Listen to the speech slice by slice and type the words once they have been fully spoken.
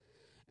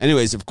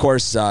anyways, of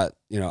course,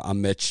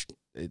 I'm Mitch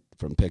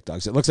from Pick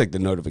Dogs. It looks like the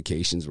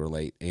notifications were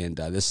late, and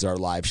this is our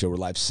live show. We're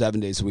live 7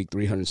 days a week,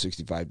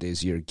 365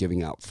 days a year,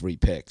 giving out free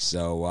picks.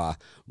 So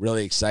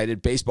really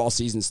excited. Baseball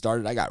season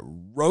started. I got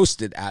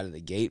roasted out of the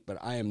gate, but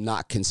I am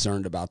not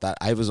concerned about that.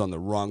 I was on the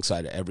wrong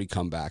side of every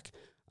comeback.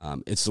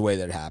 It's the way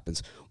that it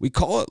happens. We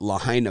call it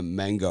Lahaina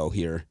Mango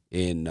here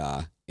in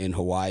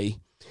Hawaii,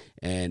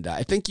 and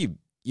I think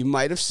you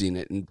might have seen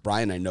it, and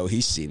Brian, I know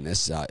he's seen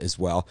this as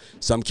well.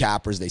 Some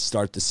cappers, they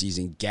start the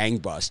season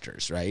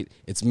gangbusters, right?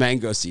 It's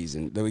mango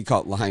season. We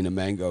call it Lahaina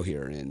Mango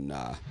here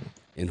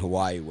in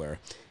Hawaii, where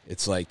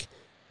it's like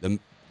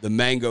the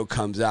mango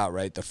comes out,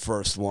 right? The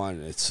first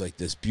one, it's like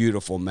this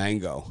beautiful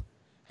mango,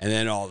 and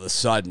then all of a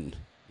sudden,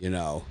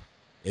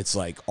 it's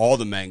like all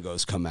the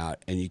mangoes come out,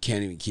 and you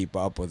can't even keep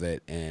up with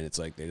it, and it's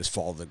like they just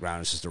fall to the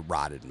ground. It's just a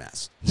rotted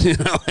mess,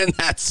 and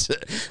that's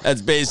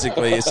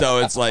basically, so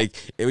it's like,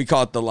 we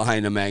call it the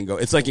Lahaina Mango.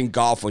 It's like in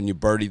golf when you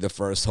birdie the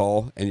first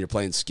hole, and you're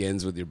playing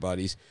skins with your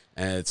buddies,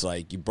 and it's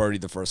like you birdie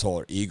the first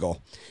hole or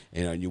eagle,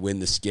 and you win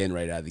the skin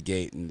right out of the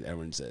gate, and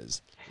everyone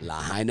says,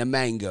 Lahaina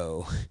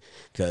Mango,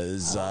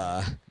 because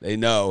they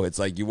know it's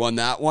like you won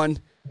that one,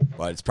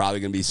 but it's probably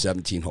going to be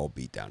 17-hole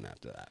beatdown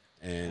after that.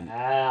 And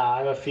I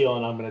have a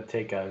feeling I'm going to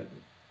take a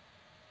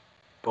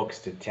books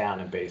to town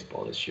in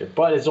baseball this year,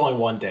 but it's only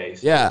 1 day.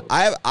 So. Yeah,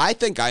 I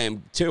think I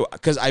am too,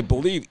 because I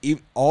believe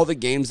all the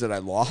games that I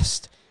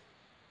lost,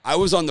 I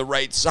was on the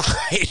right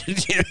side,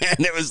 and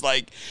it was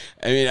like,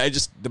 I mean,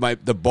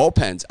 the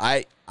bullpens,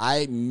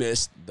 I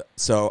missed.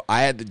 So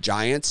I had the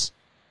Giants,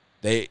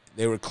 they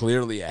were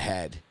clearly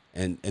ahead,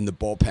 and the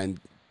bullpen,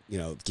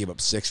 gave up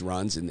 6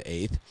 runs in the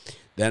 8th.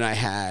 Then I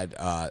had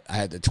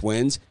the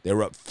Twins. They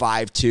were up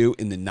 5-2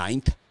 in the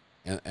 9th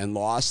and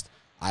lost.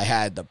 I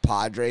had the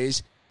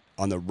Padres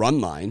on the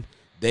run line.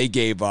 They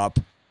gave up,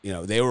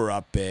 they were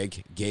up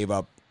big, gave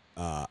up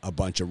a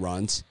bunch of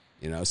runs.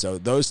 So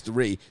those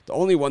 3, the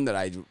only one that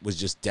I was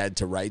just dead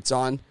to rights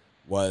on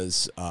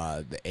was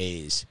the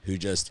A's, who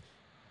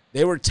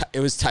it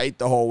was tight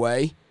the whole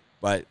way,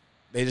 but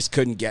they just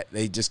couldn't get to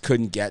to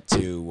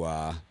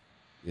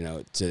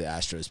the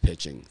Astros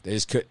pitching.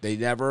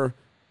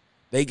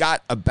 They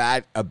got a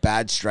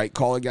bad strike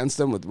call against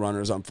them with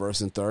runners on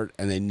first and third,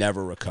 and they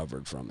never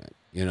recovered from it.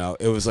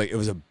 It was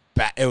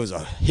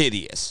a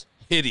hideous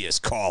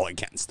call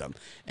against them,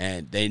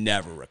 and they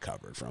never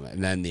recovered from it.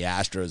 And then the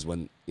Astros,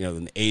 when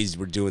the A's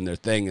were doing their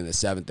thing in the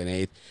 7th and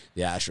 8th,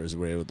 the Astros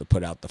were able to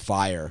put out the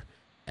fire,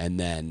 and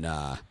then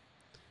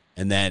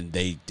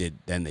they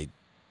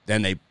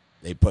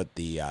put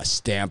the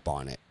stamp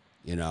on it.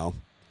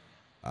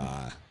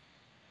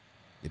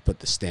 They put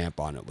the stamp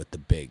on it with the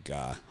big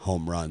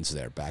home runs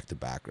there,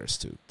 back-to-backers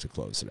to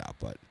close it out.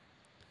 But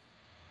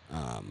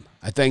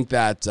I think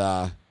that,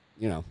 a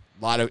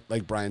lot of,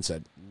 like Brian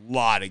said, a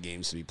lot of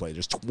games to be played.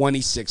 There's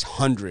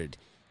 2,600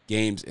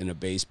 games in a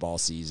baseball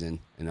season,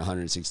 in a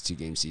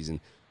 162-game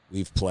season.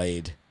 We've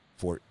played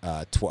for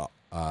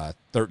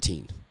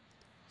 13.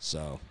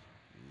 So,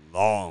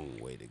 long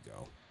way to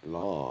go.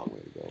 Long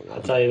way to go.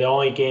 I'll tell you, the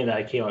only game that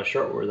I came out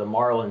short were the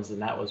Marlins,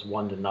 and that was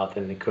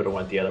 1-0. It could have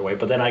went the other way,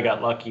 but then I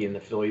got lucky in the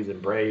Phillies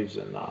and Braves.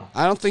 And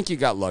I don't think you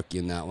got lucky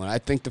in that one. I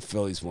think the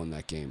Phillies won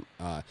that game.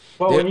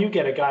 When you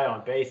get a guy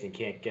on base and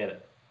can't get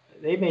it,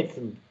 they made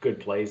some good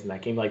plays in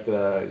that game. Like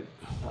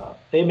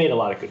they made a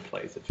lot of good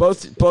plays.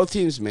 Both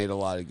teams made a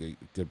lot of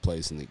good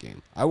plays in the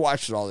game. I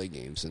watched all the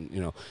games,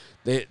 and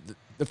the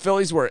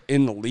Phillies were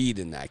in the lead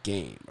in that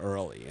game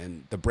early,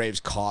 and the Braves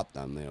caught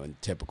them, in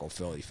typical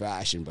Philly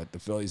fashion, but the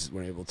Phillies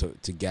were able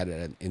to get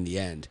it in the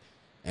end.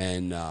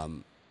 And,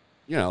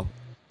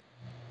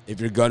 if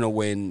you're going to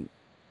win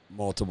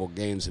multiple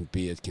games and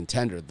be a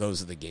contender,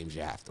 those are the games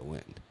you have to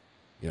win.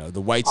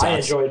 The White Sox. I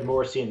enjoyed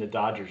more seeing the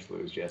Dodgers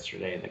lose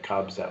yesterday, and the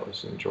Cubs. That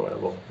was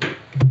enjoyable.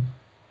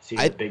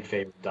 Seeing the big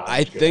favorite Dodgers.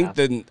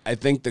 I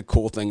think the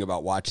cool thing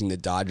about watching the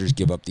Dodgers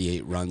give up the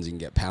 8 runs and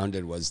get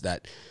pounded was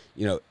that,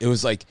 it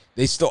was like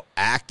they still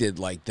acted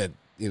like that,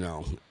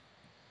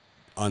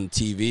 on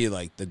TV,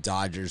 like the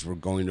Dodgers were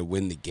going to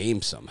win the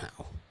game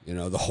somehow,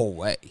 the whole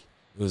way.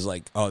 It was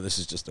like, oh, this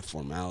is just a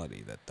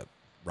formality that the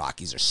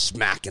Rockies are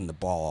smacking the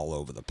ball all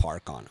over the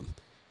park on them.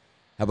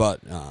 How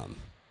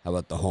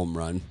about the home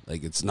run?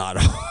 Like, it's not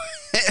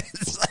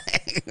it's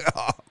like,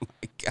 oh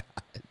my God.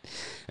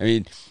 I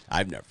mean,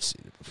 I've never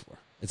seen it before.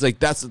 It's like,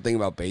 that's the thing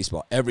about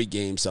baseball. Every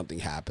game something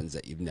happens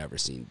that you've never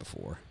seen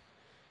before.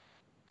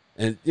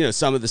 And,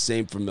 some of the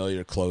same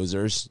familiar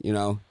closers,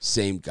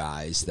 same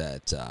guys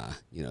that,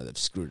 that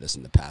screwed us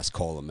in the past.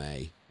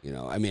 Colomé,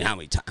 I mean, how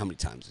many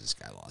times has this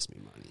guy lost me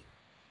money?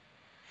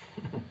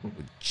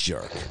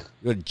 Jerk.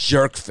 What a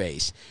jerk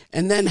face.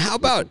 And then how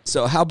about the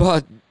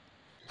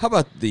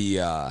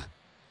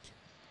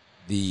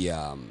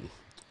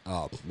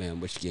oh man,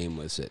 which game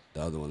was it?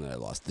 The other one that I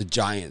lost. The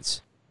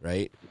Giants,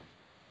 right?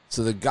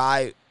 So the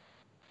guy,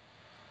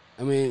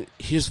 I mean,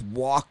 he just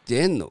walked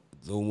in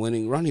the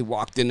winning run. He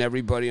walked in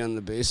everybody on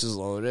the bases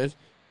loaded,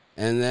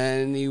 and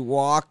then he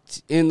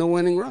walked in the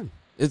winning run.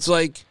 It's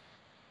like,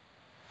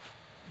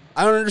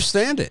 I don't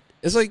understand it.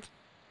 It's like,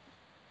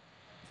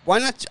 why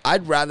not?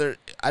 I'd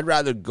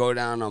rather go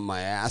down on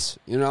my ass.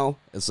 You know,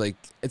 it's like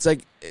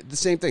the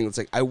same thing. It's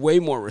like I way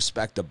more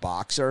respect a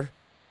boxer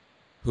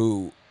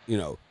who, you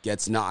know,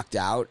 gets knocked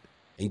out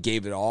and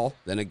gave it all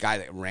than a guy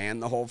that ran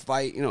the whole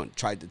fight, you know, and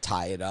tried to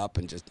tie it up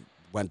and just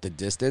went the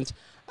distance.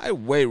 I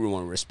way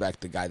more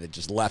respect the guy that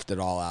just left it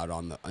all out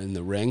in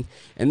the ring.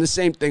 And the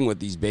same thing with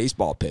these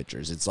baseball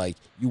pitchers. It's like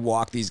you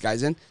walk these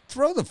guys in,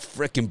 throw the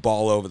frickin'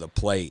 ball over the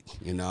plate,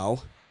 you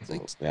know? It's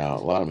like, yeah,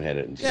 let them hit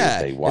it and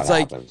see what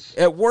like happens.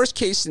 at worst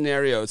case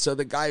scenario, so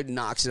the guy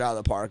knocks it out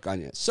of the park on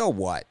you. So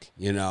what?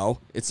 You know?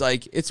 It's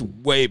like it's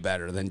way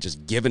better than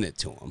just giving it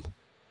to him.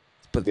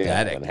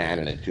 Pathetic. And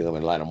handing it to them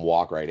and let them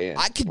walk right in.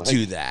 I could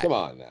do that. Come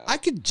on now. I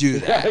could do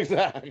that.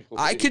 Exactly.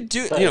 I could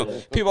do. You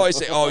know, people always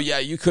say, "Oh yeah,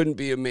 you couldn't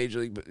be a major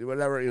league,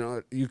 whatever." You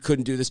know, you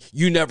couldn't do this.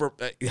 You never.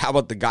 How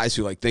about the guys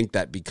who like think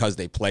that because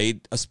they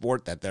played a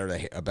sport that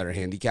they're a better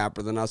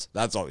handicapper than us?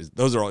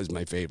 Those are always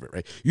my favorite,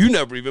 right? You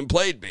never even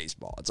played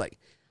baseball. It's like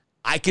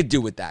I could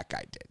do what that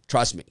guy did.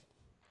 Trust me.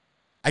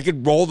 I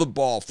could roll the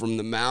ball from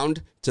the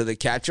mound to the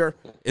catcher.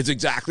 It's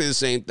exactly the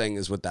same thing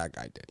as what that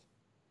guy did.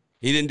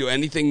 He didn't do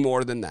anything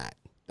more than that.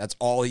 That's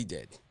all he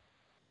did.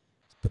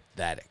 It's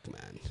pathetic,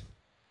 man.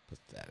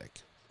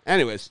 Pathetic.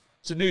 Anyways,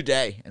 it's a new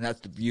day, and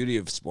that's the beauty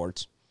of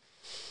sports.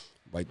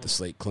 Wipe the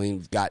slate clean.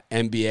 We've got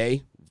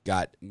NBA, we've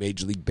got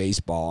Major League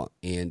Baseball,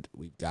 and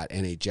we've got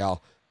NHL.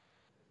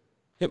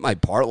 Hit my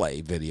parlay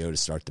video to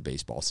start the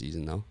baseball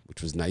season, though,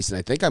 which was nice. And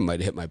I think I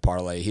might have hit my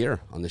parlay here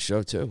on the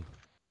show, too.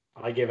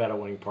 I gave out a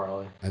winning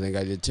parlay. I think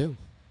I did, too.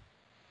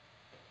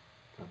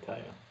 I'll tell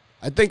you.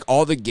 I think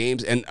all the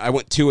games, and I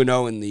went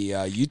 2-0 in the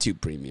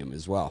YouTube premium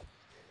as well.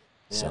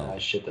 Yeah, So, I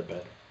shit the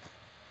bed.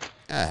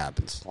 that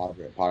happens.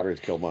 Padres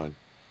killed mine.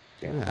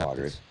 Damn That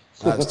Padres.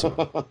 happens. That's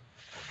too.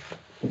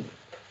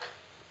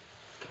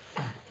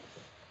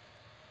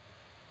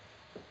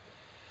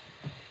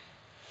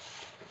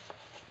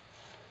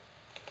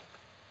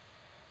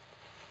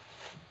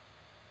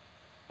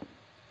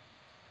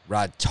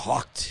 Rod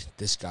talked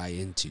this guy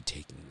into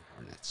taking the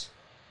Hornets.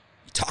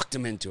 You talked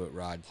him into it,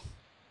 Rod.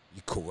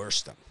 You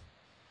coerced him.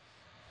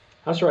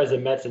 I'm surprised the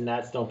Mets and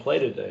Nats don't play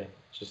today,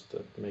 just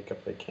to make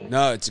up they can.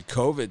 No, it's a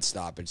COVID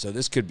stoppage, so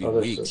this could be Oh,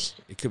 this weeks. is-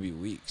 It could be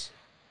weeks.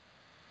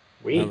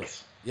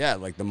 Weeks. Yeah,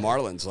 like the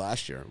Marlins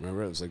last year.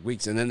 Remember, it was like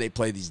weeks. And then they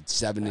play these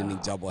 7-inning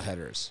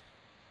doubleheaders.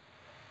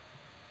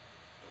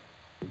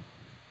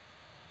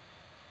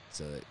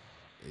 So it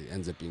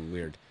ends up being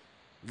weird.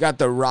 We got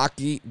the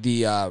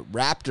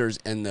Raptors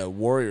and the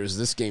Warriors.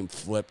 This game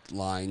flipped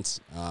lines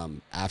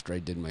after I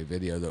did my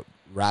video. The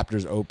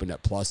Raptors opened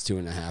at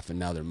 +2.5, and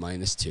now they're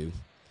 -2.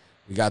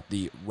 We got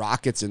the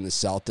Rockets and the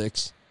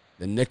Celtics.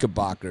 The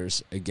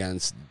Knickerbockers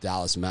against the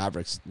Dallas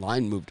Mavericks.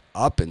 Line moved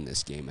up in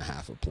this game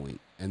 0.5 point.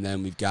 And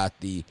then we've got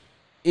the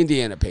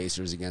Indiana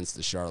Pacers against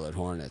the Charlotte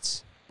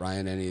Hornets.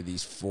 Brian, any of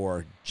these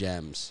four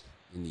gems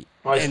in the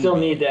I still NBA?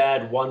 need to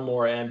add one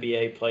more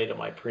NBA play to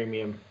my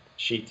premium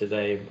sheet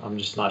today. I'm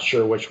just not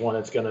sure which one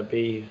it's going to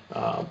be.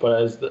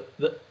 But as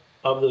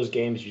of those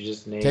games you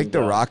just named, Take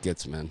the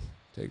Rockets, man.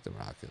 Take the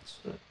Rockets.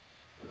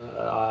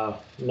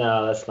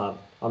 No, that's not.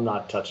 I'm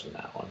not touching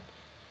that one.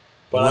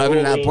 But I will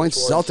 11.5 lean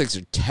points. towards- Celtics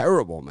are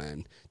terrible,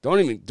 man.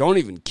 Don't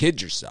even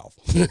kid yourself.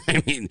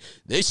 I mean,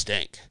 they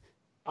stink.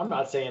 I'm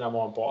not saying I'm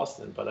on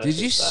Boston, but that's Did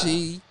you just,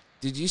 see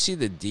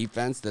the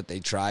defense that they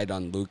tried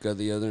on Luka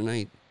the other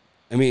night?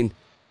 I mean,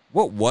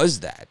 what was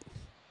that?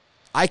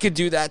 I could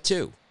do that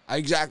too.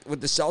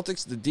 With the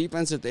Celtics, the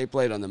defense that they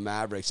played on the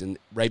Mavericks and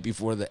right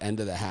before the end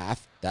of the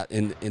half, that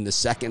in the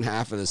second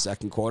half of the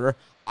second quarter,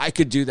 I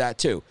could do that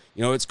too.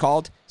 You know what it's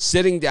called?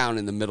 Sitting down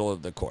in the middle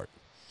of the court.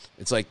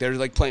 It's like they're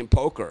like playing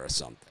poker or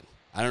something.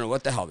 I don't know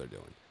what the hell they're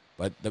doing.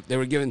 But they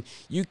were given,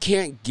 you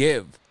can't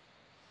give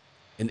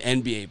an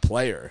NBA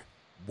player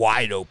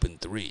wide open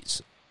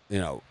threes, you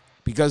know,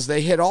 because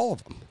they hit all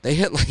of them. They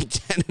hit like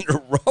 10 in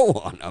a row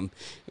on them.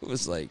 It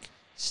was like,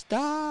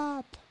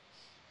 stop.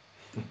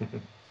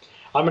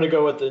 I'm going to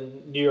go with the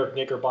New York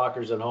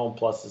Knickerbockers at home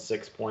plus the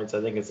 6 points.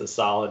 I think it's a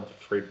solid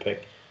free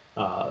pick.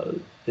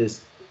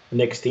 This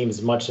Knicks team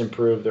is much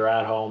improved. They're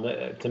at home.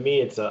 To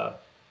me, it's a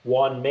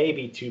 1,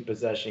 maybe 2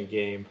 possession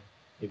game.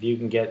 If you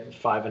can get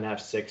 5.5,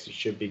 6, it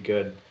should be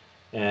good.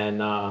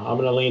 And I'm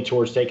going to lean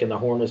towards taking the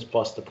Hornets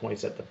plus the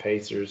points at the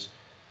Pacers.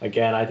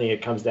 Again, I think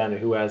it comes down to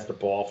who has the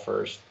ball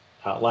first,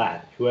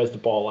 who has the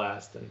ball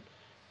last, and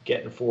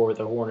getting forward with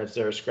the Hornets.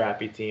 They're a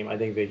scrappy team. I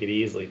think they could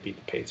easily beat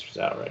the Pacers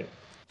outright.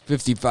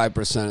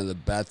 55% of the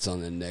bets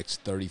on the Knicks,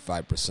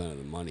 35% of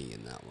the money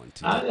in that one.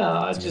 I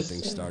know. To get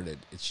things started.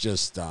 It's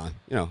just,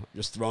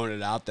 just throwing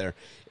it out there.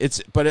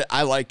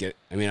 I like it.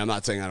 I mean, I'm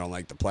not saying I don't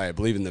like the play. I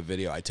believe in the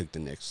video I took the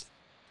Knicks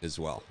as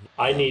well.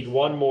 I need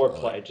one more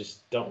play.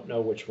 Just don't know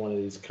which one of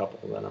these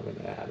couple that I'm going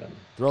to add in.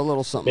 Throw a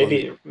little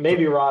something.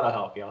 Maybe Rod will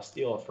help you. I'll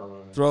steal it from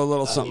him. Throw a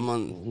little something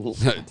on.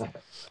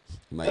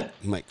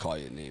 He might call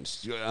you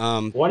names.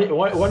 One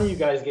of you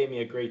guys gave me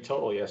a great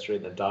total yesterday,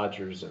 the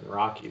Dodgers and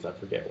Rockies. I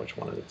forget which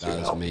one of the two That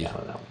was helped me. me out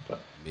on that one. But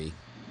Me.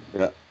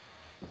 Yeah.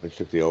 I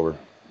took the over.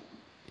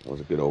 That was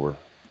a good over.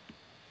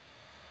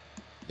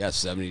 Yeah,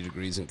 70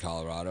 degrees in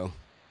Colorado.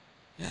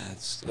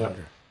 It's Yeah.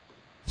 under.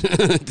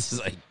 It's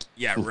like,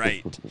 yeah,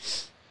 right.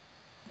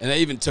 And they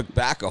even took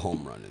back a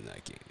home run in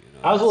that game. You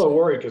know? I was a little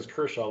worried because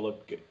Kershaw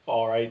looked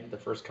all right the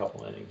first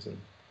couple innings, and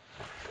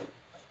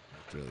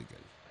It's really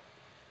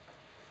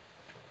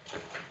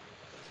good.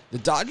 The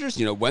Dodgers,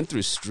 went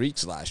through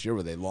streaks last year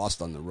where they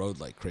lost on the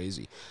road like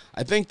crazy.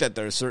 I think that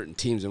there are certain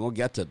teams, and we'll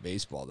get to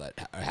baseball,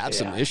 that have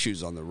some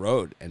issues on the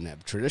road and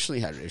have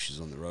traditionally had issues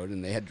on the road,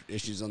 and they had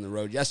issues on the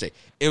road yesterday.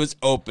 It was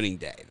opening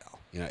day, though.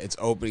 It's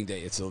opening day.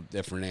 It's a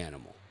different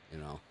animal,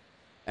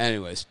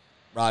 Anyways,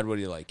 Rod, what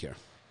do you like here?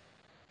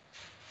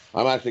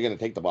 I'm actually going to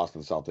take the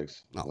Boston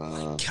Celtics. Oh, my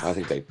God. I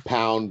think they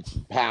pound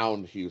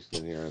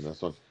Houston here in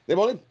this one. They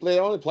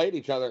only played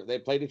each other. They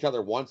played each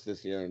other once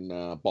this year,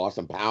 and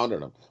Boston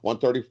pounded them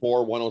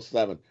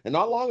 134-107. And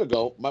not long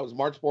ago, it was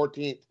March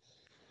 14th.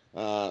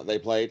 They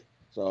played.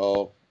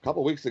 So a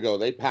couple weeks ago,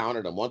 they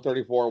pounded them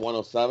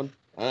 134-107. I'm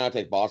going to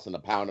take Boston to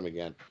pound them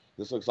again.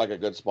 This looks like a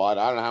good spot.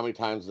 I don't know how many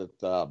times that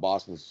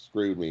Boston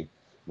screwed me,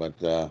 but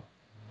I'm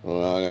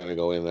going to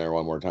go in there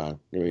one more time.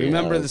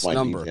 Remember this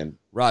number,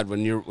 Rod.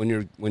 When you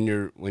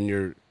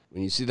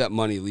see that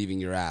money leaving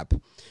your app,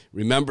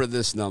 remember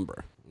this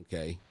number.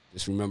 Okay,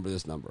 just remember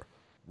this number: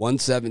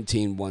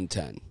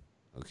 117-110.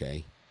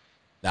 Okay,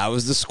 that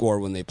was the score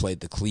when they played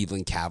the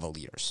Cleveland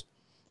Cavaliers.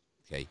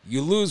 Okay,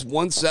 you lose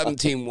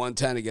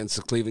 117-110 against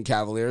the Cleveland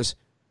Cavaliers.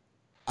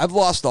 I've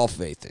lost all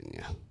faith in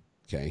you.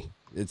 Okay,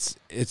 it's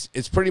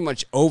pretty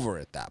much over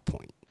at that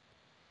point.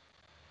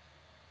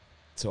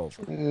 It's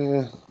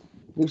over.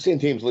 We've seen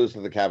teams lose to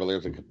the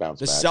Cavaliers and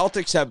bounce back. The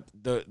Celtics have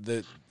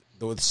the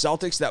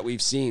Celtics that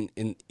we've seen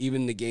in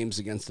even the games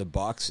against the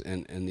Bucks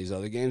and these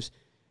other games.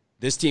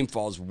 This team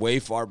falls way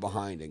far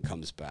behind and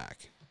comes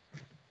back.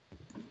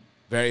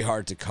 Very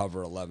hard to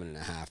cover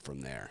 11.5 from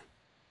there.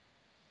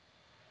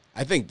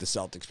 I think the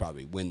Celtics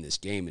probably win this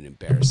game in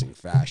embarrassing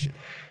fashion,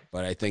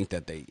 but I think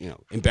that they,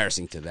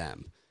 embarrassing to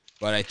them.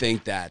 But I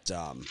think that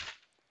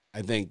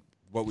I think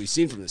what we've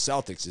seen from the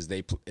Celtics is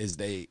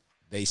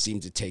they seem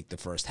to take the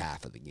first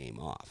half of the game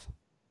off.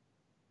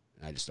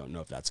 And I just don't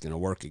know if that's going to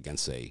work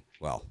against a,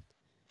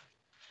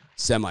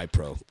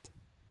 semi-pro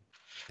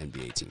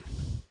NBA team.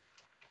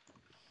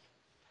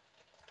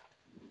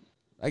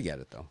 I get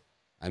it, though.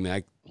 I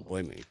mean,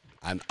 believe me,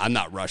 I'm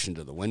not rushing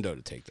to the window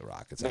to take the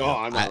Rockets.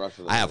 I'm not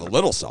rushing. I have a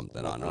little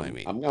something on them. I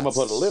mean, I'm going to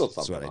put a little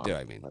something on. That's what I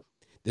do. I mean,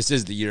 this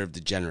is the year of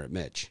degenerate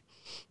Mitch.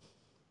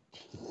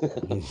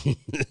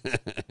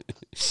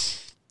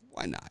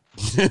 Why not?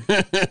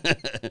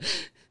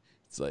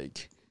 It's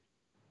like,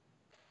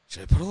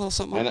 should I put a little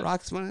something on the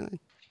Rockets money line?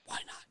 Why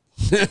not?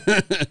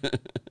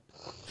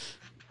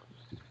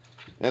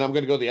 And I'm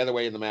going to go the other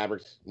way in the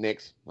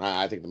Knicks.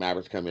 I think the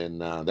Mavericks come in.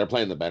 They're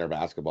playing the better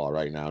basketball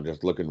right now,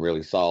 just looking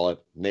really solid.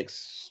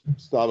 Knicks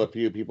still have a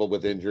few people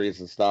with injuries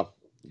and stuff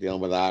dealing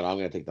with that. I'm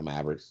going to take the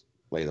Mavericks,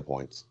 lay the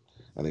points.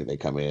 I think they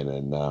come in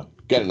and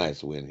get a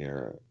nice win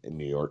here in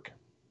New York.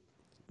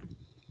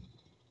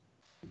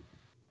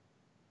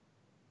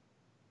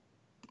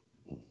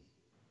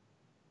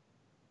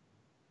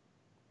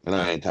 And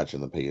I ain't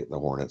touching the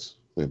Hornets.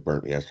 We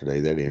burnt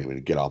yesterday. They didn't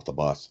even get off the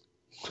bus.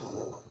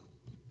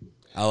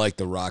 I like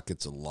the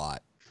Rockets a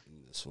lot in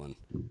this one.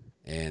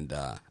 And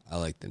I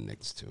like the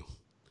Knicks, too.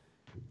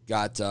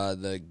 Got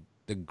the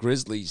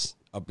Grizzlies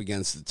up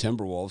against the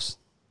Timberwolves.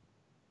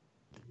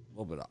 A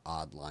little bit of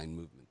odd line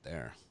movement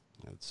there,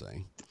 I would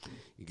say.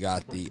 You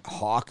got the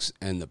Hawks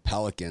and the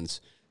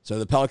Pelicans. So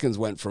the Pelicans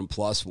went from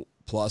plus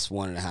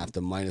 1.5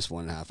 to minus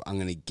 1.5. I'm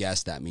going to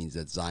guess that means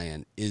that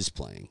Zion is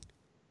playing,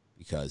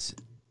 because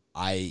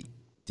I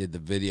did the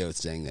video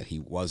saying that he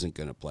wasn't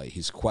going to play.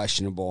 He's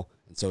questionable,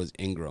 and so is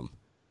Ingram.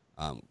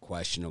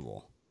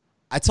 Questionable.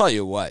 I tell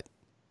you what,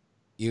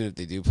 even if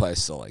they do play, I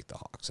still like the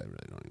Hawks. I really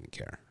don't even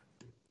care.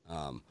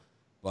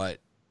 But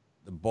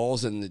the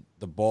Bulls and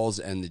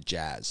the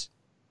Jazz.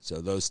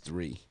 So those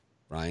three.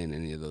 Brian,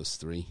 any of those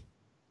three?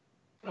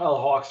 Well,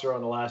 the Hawks are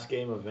on the last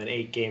game of an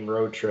 8-game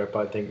road trip,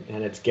 I think,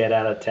 and it's get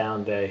out of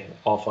town day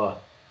off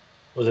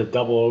was it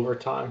double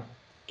overtime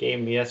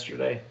game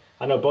yesterday?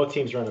 I know both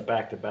teams are on a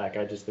back-to-back.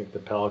 I just think the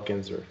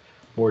Pelicans are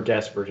more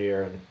desperate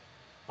here, and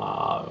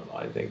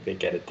I think they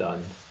get it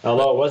done.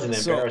 Although it was an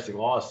embarrassing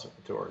loss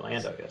to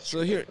Orlando yesterday.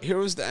 So here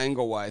was the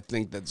angle why I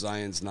think that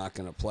Zion's not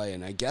going to play,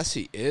 and I guess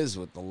he is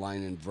with the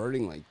line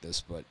inverting like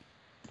this. But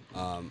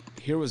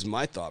here was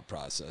my thought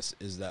process: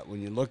 is that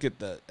when you look at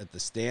the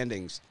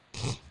standings,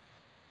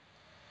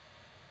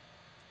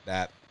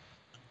 that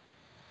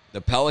the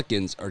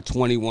Pelicans are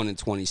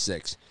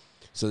 21-26,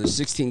 so they're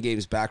 16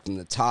 games back from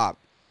the top.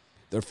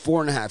 They're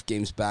 4.5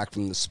 games back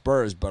from the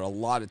Spurs, but a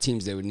lot of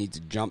teams they would need to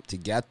jump to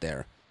get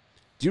there.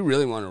 Do you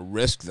really want to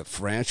risk the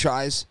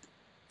franchise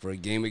for a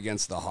game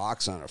against the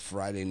Hawks on a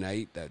Friday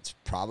night that's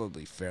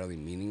probably fairly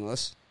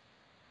meaningless?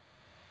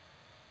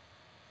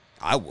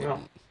 I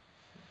wouldn't.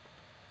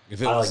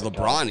 If it was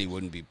LeBron, he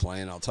wouldn't be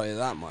playing, I'll tell you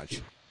that much.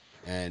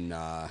 And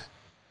I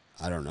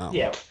don't know.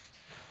 Yeah.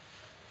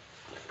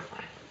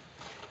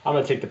 I'm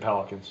going to take the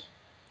Pelicans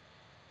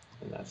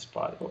in that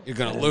spot. You're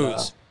going to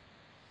lose.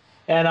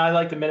 And I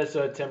like the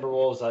Minnesota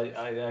Timberwolves.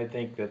 I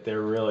think that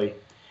they're really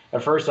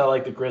At first, I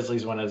like the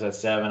Grizzlies when it was at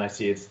 7. I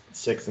see it's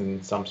 6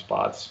 in some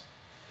spots.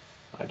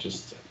 I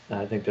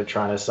think they're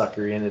trying to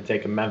sucker you into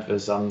taking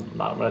Memphis. I'm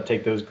not going to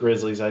take those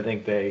Grizzlies. I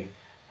think they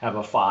have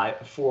a 4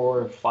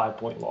 or 5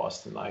 point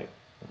loss tonight.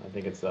 I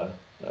think it's a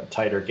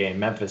tighter game.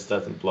 Memphis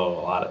doesn't blow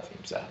a lot of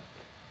teams out.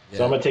 Yeah.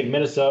 So I'm going to take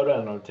Minnesota,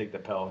 and I'm going to take the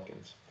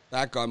Pelicans.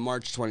 Back on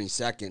March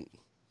 22nd, you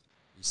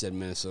said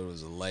Minnesota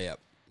was a layup.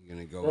 You're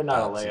going to go They're with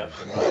not that, a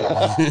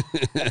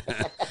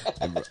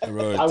layup. I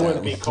wrote it I down.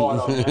 wouldn't be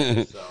caught on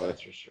Memphis, so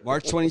that's for sure.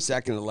 March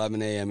 22nd,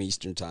 11 a.m.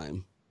 Eastern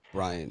Time.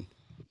 Brian,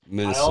 I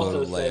Minnesota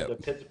also layup. said the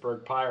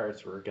Pittsburgh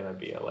Pirates were going to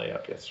be a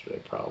layup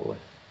yesterday, probably.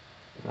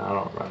 I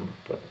don't remember,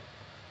 but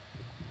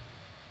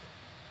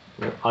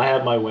I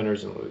have my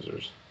winners and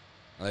losers.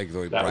 I like the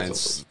way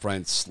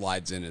Brian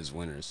slides in his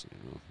winners. You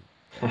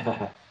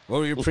know. What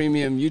were your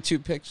premium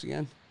YouTube picks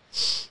again?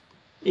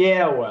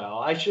 Yeah, well,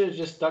 I should have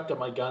just stuck to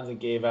my guns and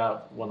gave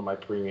out one of my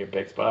premium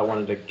picks, but I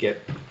wanted to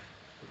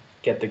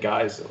get the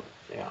guys,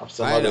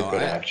 some other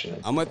good action.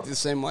 I'm with the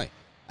same way.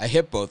 I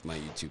hit both my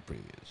YouTube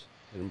premiums.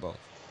 Hit them both.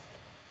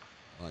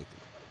 I like them.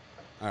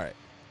 All right.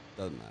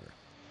 Doesn't matter.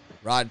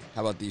 Rod,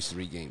 how about these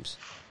 3 games?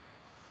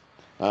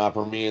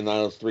 For me in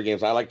those 3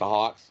 games, I like the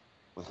Hawks.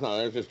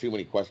 There's just too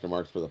many question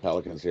marks for the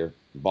Pelicans here.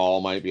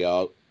 Ball might be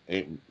out.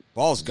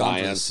 Ball's gone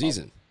for the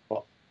season.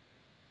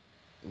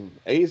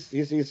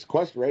 He's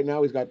questioned right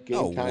now. He's got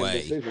game time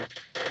decision.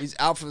 He's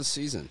out for the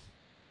season.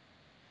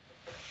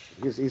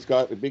 He's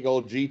got a big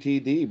old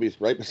GTD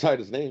right beside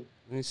his name.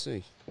 Let me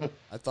see.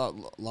 I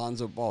thought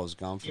Lonzo Ball is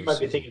gone for the season. You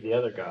might be thinking the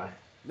other guy.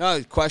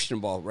 No,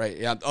 questionable, right?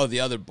 Yeah. Oh, the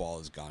other ball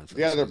is gone for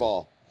the other season.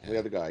 ball. Yeah. The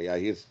other guy. Yeah,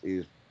 he's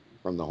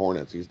from the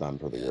Hornets. He's done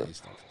for the year.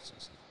 He's done for the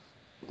season.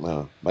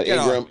 But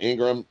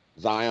Ingram,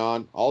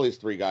 Zion, all these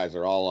 3 guys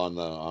are all in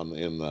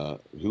the.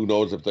 Who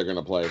knows if they're going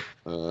to play?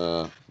 I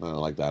don't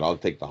like that. I'll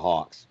take the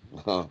Hawks.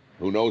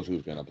 Who knows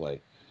who's going to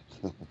play?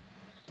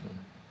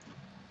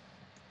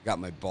 Got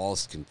my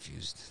balls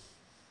confused.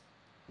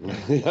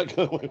 The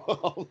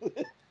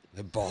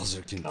The balls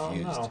are confused.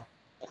 Oh,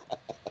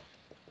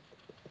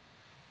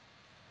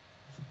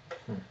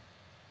 no.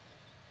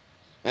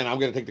 And I'm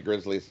going to take the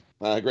Grizzlies.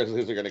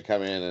 Grizzlies are going to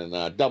come in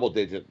and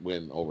double-digit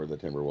win over the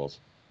Timberwolves.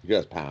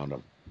 Just pound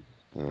them.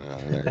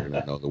 They're going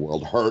to know the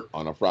world hurt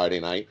on a Friday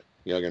night.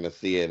 You're going to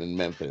see it in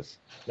Memphis.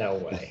 No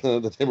way.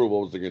 The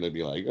Timberwolves are going to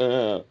be like,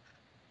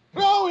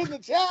 throw in the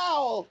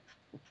towel.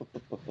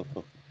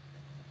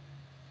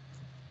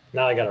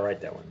 Now I got to write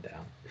that one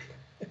down.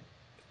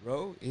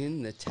 Throw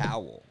in the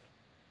towel.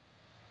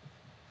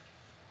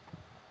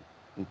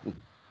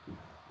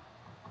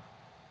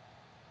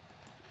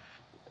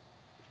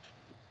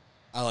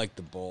 I like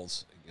the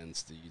Bulls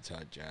against the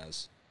Utah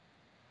Jazz.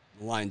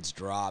 The line's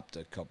dropped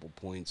a couple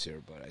points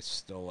here, but I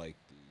still like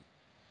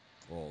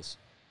the Bulls.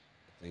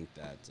 I think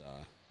that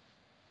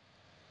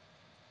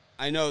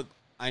I know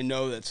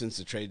that since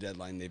the trade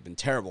deadline they've been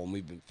terrible and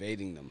we've been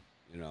fading them,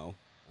 on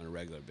a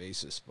regular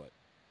basis. But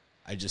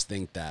I just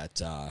think that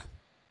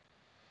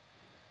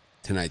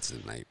tonight's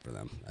the night for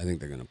them. I think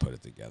they're going to put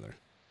it together.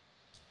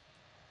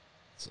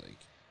 It's like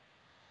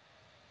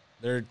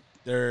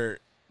they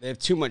have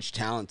too much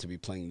talent to be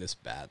playing this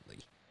badly.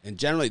 And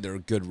generally, they're a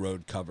good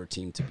road cover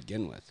team to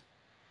begin with.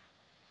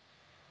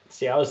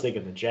 See, I was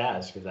thinking the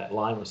Jazz because that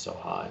line was so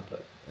high,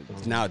 but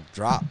it's now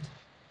dropped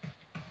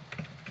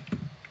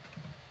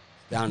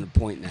down to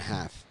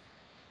 1.5.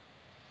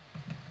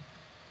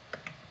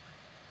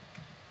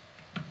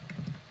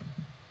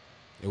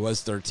 It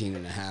was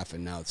 13.5,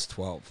 and now it's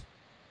 12.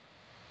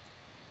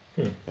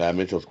 Yeah,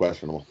 Mitchell's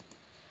questionable.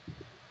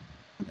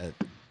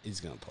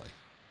 He's gonna play.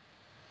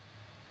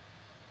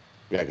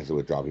 Yeah, because it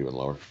would drop even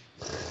lower.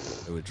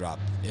 It would drop.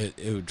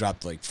 It would drop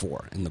to like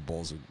 4, and the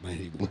Bulls might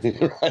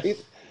even right.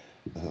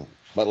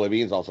 But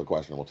Levine's also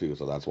questionable too,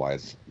 so that's why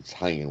it's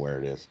hanging where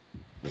it is.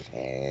 Just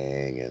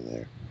hang in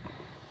there.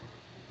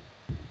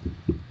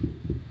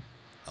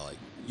 I like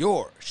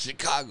your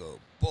Chicago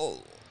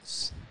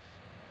Bulls,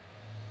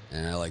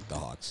 and I like the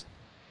Hawks.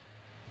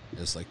 I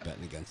just like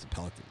betting against the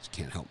Pelicans.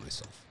 Can't help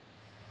myself.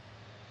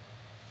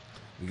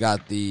 We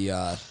got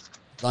the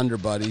Thunder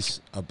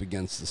Buddies up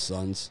against the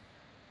Suns.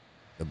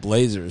 The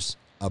Blazers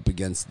up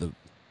against the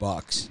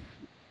Bucks,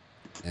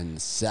 and the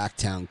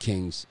Sacktown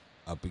Kings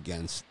up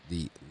against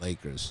the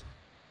Lakers.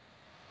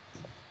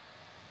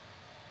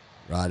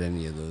 Rod,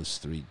 any of those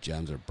 3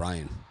 gems, or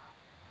Brian?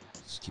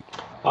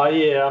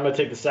 Yeah, I'm gonna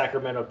take the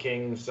Sacramento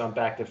Kings. I'm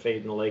back to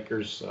fading the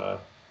Lakers. I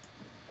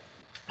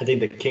think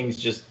the Kings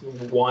just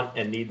want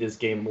and need this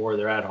game more.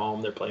 They're at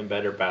home. They're playing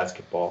better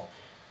basketball.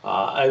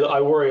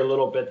 I worry a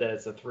little bit that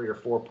it's a 3 or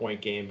 4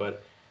 point game,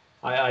 but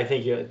I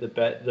think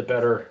the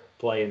better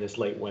play in this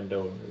late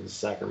window is the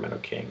Sacramento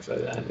Kings.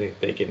 I think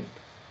they can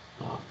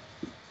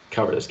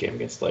cover this game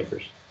against the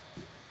Lakers.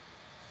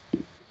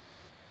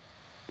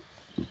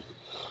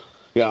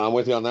 Yeah, I'm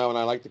with you on that one.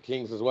 I like the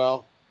Kings as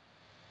well.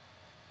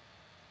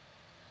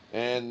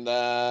 And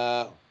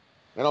I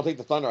don't think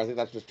the Thunder. I think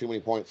that's just too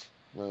many points.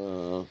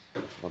 I'll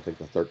take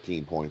the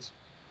 13 points.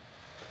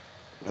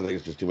 I think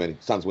it's just too many.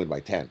 Suns win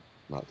by 10,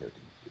 not 13.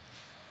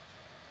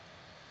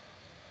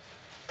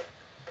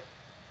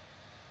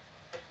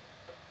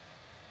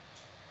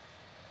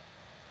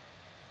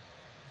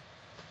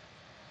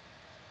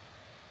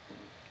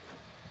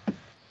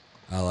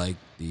 I like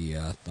the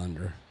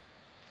Thunder.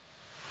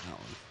 That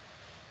one.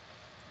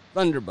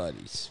 Thunder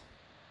Buddies.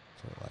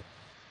 That's what I like.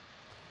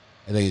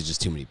 I think it's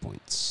just too many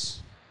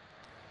points.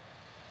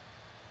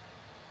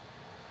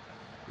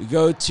 We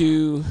go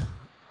to...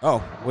 Oh,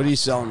 what are you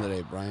selling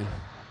today, Brian?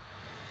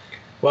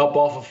 Well,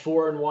 off a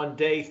 4-1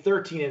 day,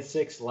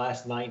 13-6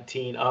 last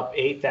 19, up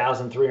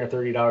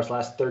 $8,330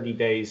 last 30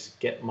 days.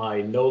 Get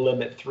my No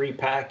Limit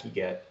 3-pack. You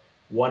get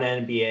 1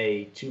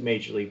 NBA, 2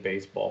 Major League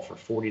Baseball for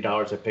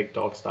 $40 at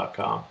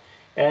PickDogs.com.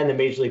 And the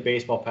Major League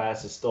Baseball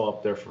pass is still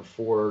up there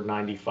for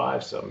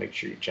 $4.95, so make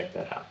sure you check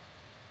that out.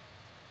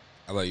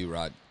 How about you,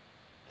 Rod?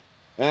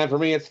 And for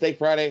me, it's Steak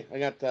Friday. I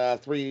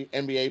got 3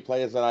 NBA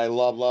players that I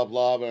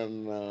love,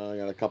 and I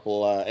got a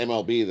couple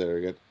MLB that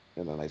are good,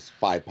 and a nice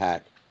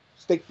 5-pack.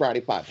 Steak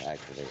Friday 5-pack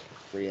today.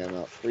 3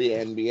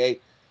 NBA,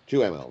 2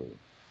 MLB.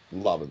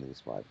 I'm loving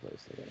these 5 plays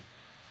today.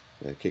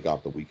 They kick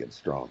off the weekend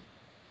strong.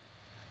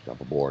 Jump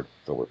aboard.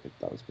 So we're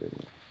picked out as good.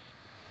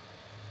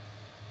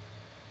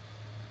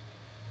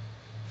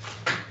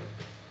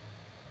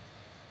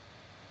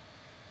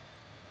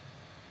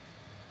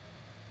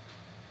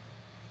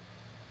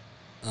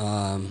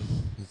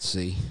 Let's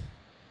see.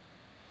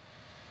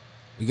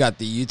 We got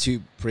the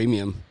YouTube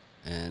Premium,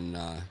 and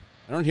I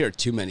don't hear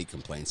too many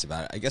complaints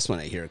about it. I guess when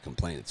I hear a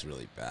complaint, it's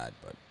really bad,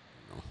 but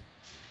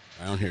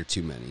I don't hear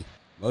too many.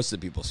 Most of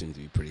the people seem to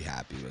be pretty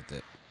happy with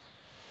it.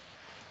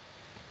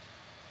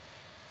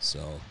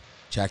 So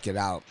check it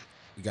out.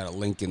 We got a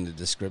link in the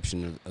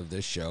description of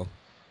this show.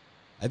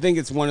 I think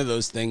it's one of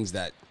those things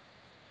that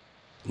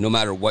no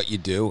matter what you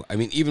do, I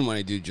mean, even when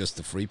I do just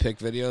the free pick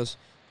videos,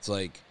 it's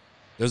like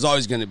there's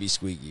always going to be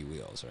squeaky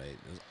wheels, right?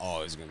 There's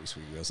always going to be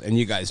squeaky wheels. And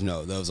you guys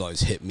know those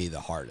always hit me the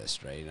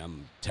hardest, right?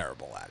 I'm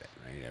terrible at it,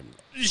 right?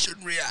 You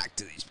shouldn't react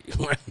to these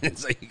people. Right?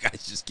 It's like you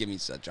guys just give me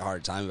such a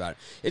hard time about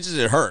it.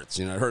 It hurts,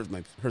 It hurts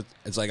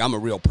it's like I'm a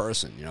real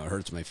person, It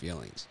hurts my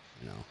feelings,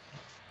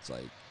 It's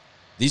like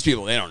these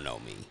people, they don't know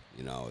me,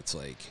 It's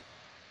like,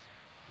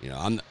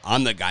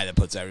 I'm the guy that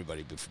puts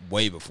everybody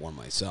way before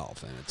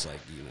myself, and it's like,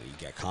 you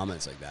get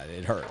comments like that.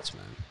 It hurts,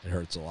 man. It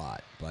hurts a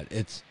lot, but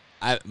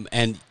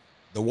and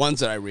the ones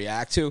that I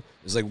react to,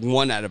 there's like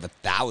 1 out of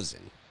 1,000.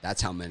 That's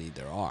how many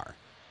there are.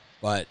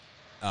 But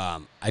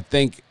I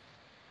think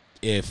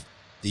if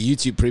the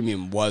YouTube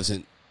Premium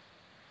wasn't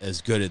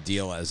as good a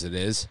deal as it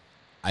is,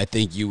 I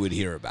think you would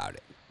hear about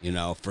it,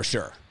 for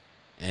sure.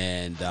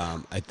 And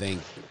I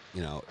think,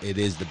 it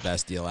is the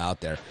best deal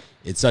out there.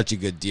 It's such a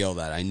good deal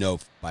that I know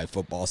by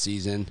football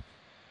season,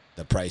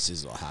 the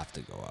prices will have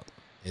to go up.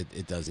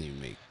 It doesn't even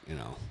make,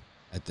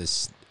 at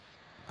this,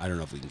 I don't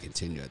know if we can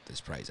continue at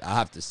this price. I'll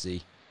have to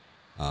see.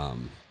 I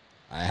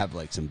have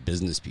like some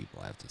business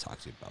people I have to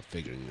talk to about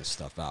figuring this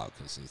stuff out,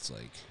 because it's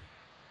like,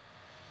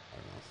 I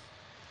don't know,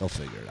 they'll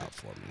figure it out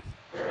for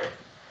me.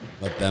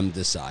 Let them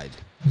decide,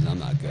 because I'm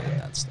not good at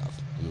that stuff.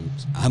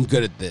 I'm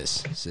good at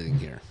this, sitting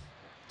here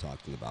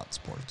talking about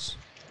sports.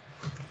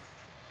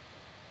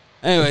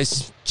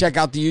 Anyways, check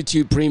out the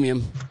YouTube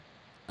Premium.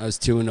 I was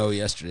 2-0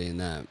 yesterday in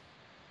that.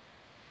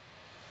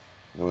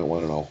 I went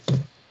 1-0.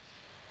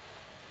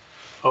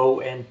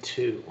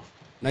 0-2.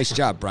 Nice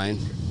job, Brian.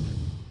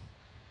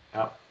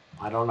 Yep.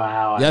 I don't know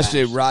how.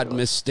 Yesterday, Rod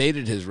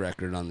misstated his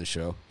record on the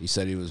show. He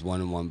said he was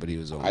 1-1, but he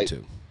was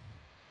 0-2.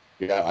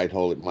 Yeah,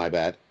 my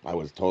bad. I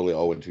was totally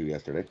 0-2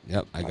 yesterday.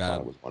 Yep, I thought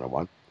it was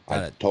 1-1. I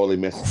a totally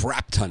missed.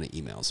 Crap ton of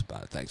emails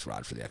about it. Thanks,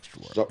 Rod, for the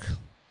extra work.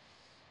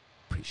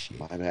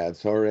 Appreciate it. My bad,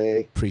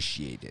 sorry.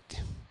 Appreciate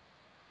it.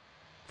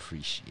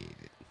 Appreciate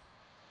it.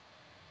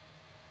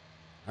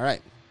 All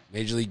right,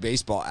 Major League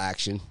Baseball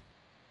action.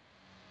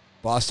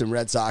 Boston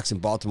Red Sox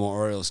and Baltimore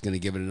Orioles going to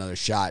give it another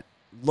shot.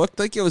 Looked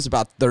like it was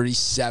about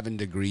 37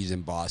 degrees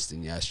in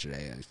Boston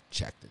yesterday. I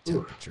checked the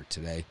temperature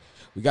today.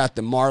 We got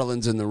the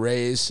Marlins and the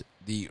Rays,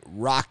 the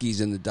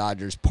Rockies and the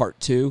Dodgers Part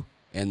 2,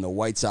 and the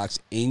White Sox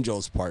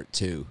Angels Part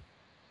 2.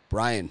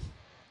 Brian,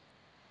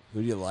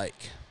 who do you like?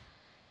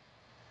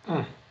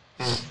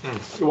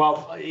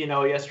 Well,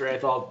 yesterday I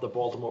thought the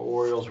Baltimore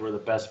Orioles were the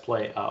best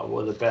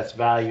were the best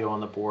value on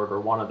the board, or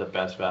one of the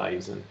best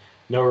values, and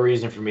no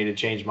reason for me to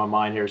change my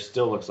mind here.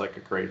 Still looks like a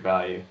great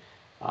value.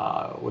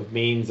 With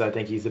Means, I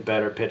think he's a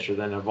better pitcher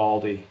than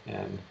Eovaldi,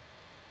 and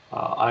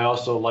I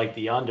also like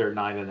the under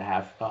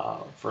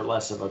 9.5 for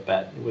less of a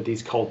bet. With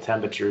these cold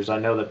temperatures, I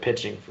know the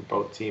pitching for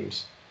both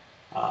teams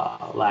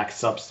lacks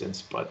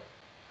substance, but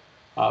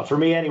for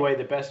me anyway,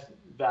 the best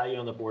value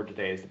on the board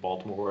today is the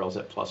Baltimore Orioles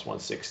at plus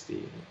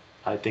 160.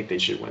 I think they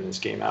should win this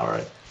game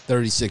outright.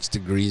 36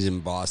 degrees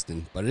in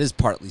Boston, but it is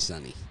partly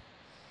sunny.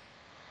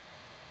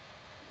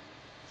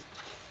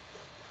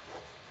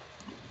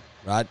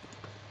 Rod?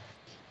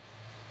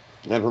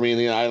 And for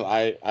me,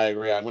 I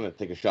agree. I'm going to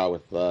take a shot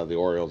with the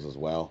Orioles as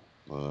well.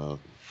 I'm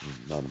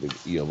not a big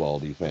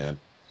Eovaldi fan,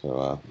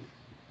 so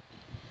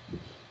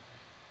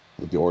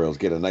the Orioles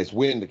get a nice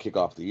win to kick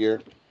off the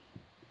year.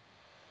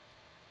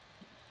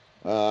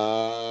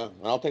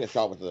 I'll take a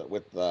shot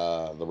with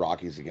the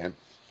Rockies again.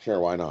 Sure,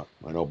 why not?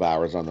 I know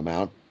Bauer's on the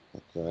mound,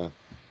 but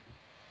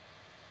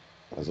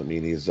doesn't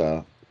mean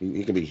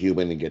he can be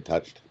human and get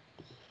touched.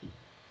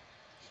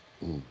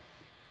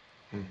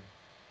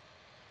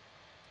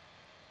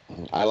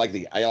 I like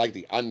the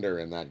under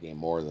in that game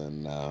more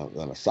than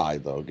a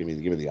side though. Give me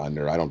the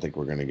under. I don't think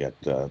we're going to get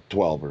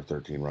 12 or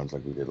 13 runs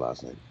like we did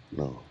last night.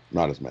 No,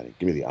 not as many.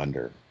 Give me the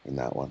under in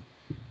that one.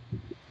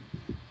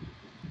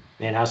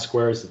 Man, how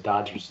square is the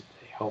Dodgers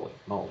today? Holy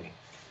moly!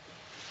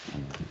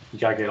 You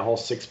gotta get a whole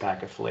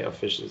 6-pack of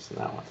Filet-O-Fishes in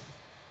that one.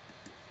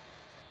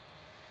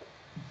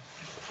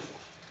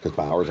 Because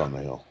Bauer's on the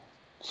hill.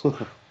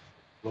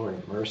 Lord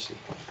have mercy.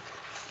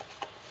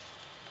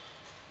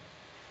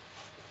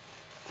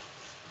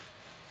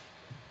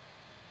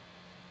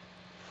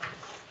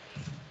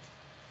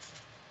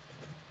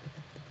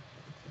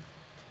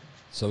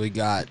 So we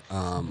got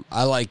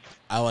I like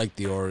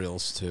the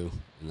Orioles too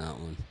in that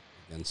one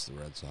against the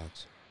Red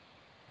Sox.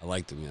 I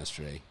liked them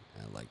yesterday.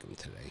 I like them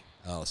today.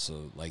 I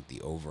also like the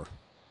over in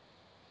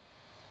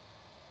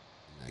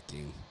that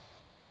game.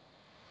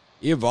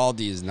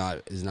 Eovaldi is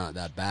not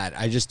that bad.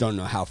 I just don't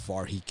know how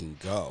far he can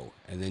go.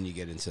 And then you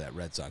get into that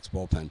Red Sox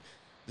bullpen.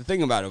 The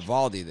thing about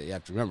Eovaldi that you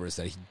have to remember is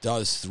that he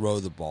does throw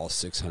the ball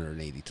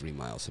 683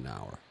 miles an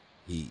hour.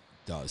 He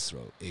does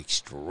throw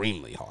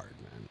extremely hard,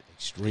 man.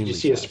 Extremely. Did you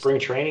see fast. his spring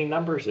training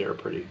numbers? They were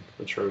pretty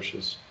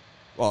atrocious.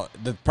 Well,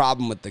 the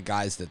problem with the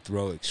guys that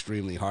throw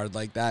extremely hard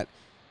like that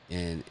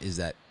is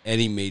that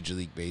any Major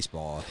League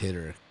Baseball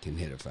hitter can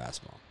hit a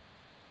fastball.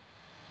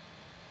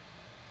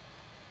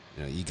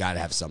 You know, you got to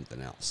have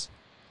something else.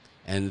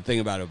 And the thing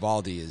about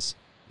Eovaldi is,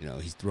 you know,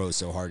 he throws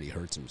so hard he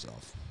hurts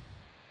himself.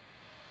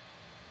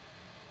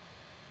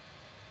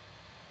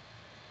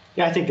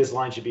 Yeah, I think this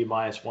line should be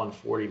minus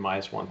 140,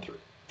 minus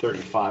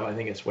 135. I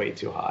think it's way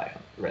too high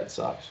on the Red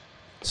Sox.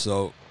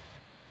 So,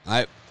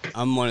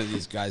 I'm one of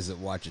these guys that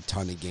watch a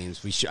ton of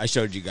games. I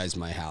showed you guys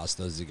my house.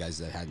 Those are the guys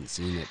that hadn't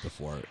seen it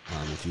before.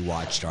 If you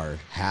watched our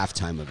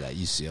halftime of that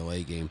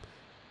UCLA game,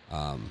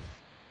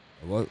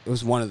 it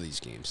was one of these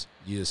games.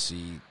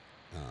 USC,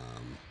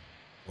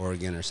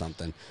 Oregon or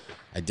something.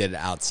 I did it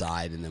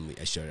outside, and then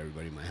I showed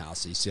everybody my house.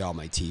 So you see all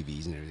my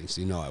TVs and everything.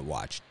 So you know I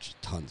watched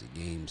tons of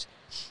games.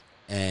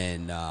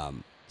 And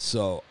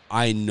so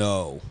I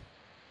know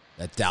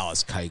that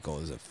Dallas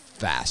Keuchel is a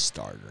fast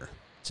starter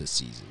to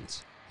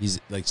seasons. He's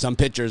like, some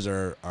pitchers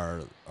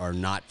are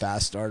not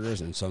fast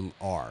starters and some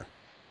are.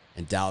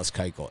 And Dallas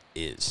Keuchel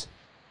is.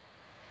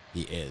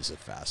 He is a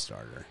fast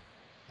starter.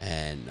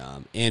 And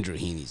Andrew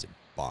Heaney's a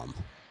bum.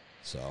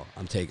 So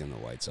I'm taking the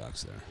White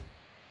Sox there.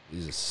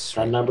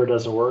 That number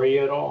doesn't worry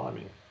you at all? I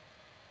mean,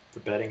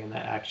 the betting in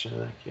that action in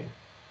that game?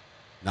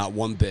 Not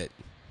one bit.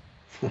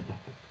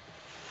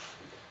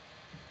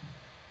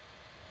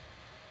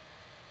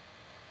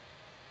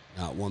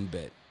 Not one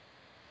bit.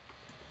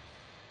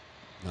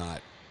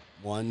 Not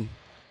one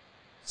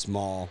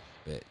small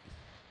bit.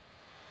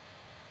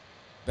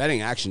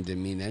 Betting action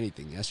didn't mean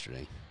anything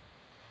yesterday.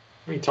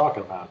 What are you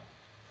talking about?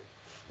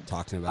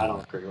 Talking about I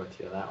don't agree with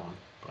you on that one.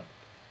 But,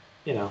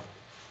 you know,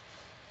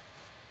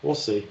 we'll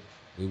see.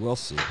 We will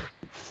see.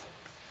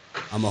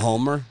 I'm a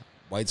homer.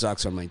 White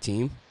Sox are my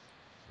team.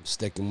 I'm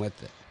sticking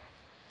with it.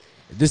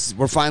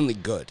 We're finally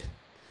good.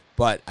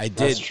 But I did.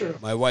 That's true.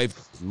 My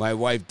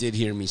wife did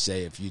hear me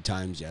say a few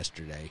times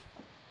yesterday,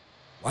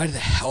 why the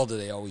hell do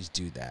they always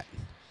do that?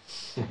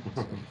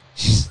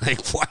 She's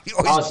like, why do you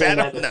always bet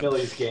on them?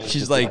 Phillies game.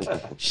 She's like,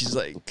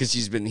 because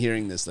she's been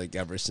hearing this like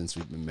ever since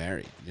we've been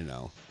married. You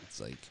know,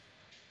 it's like,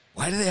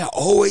 why do they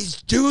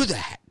always do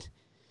that?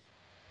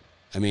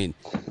 I mean,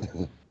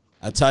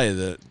 I'll tell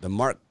you,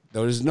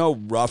 there was no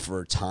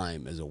rougher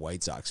time as a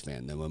White Sox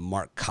fan than when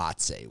Mark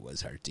Kotsay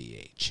was our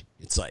DH.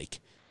 It's like,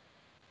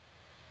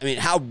 I mean,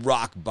 how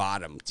rock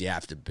bottom do you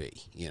have to be,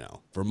 you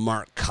know, for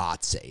Mark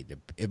Kotsay?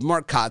 If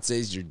Mark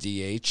Kotsay's your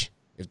DH,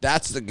 if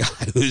that's the guy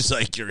who's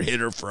like your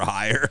hitter for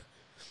hire,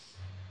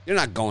 you're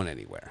not going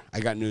anywhere. I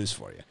got news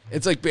for you.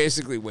 It's like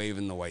basically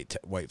waving the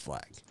white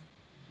flag.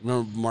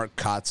 Remember Mark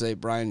Kotsay,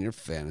 Brian? You're a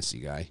fantasy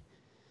guy.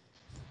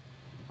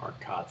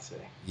 Mark Kotsay.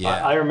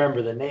 Yeah. I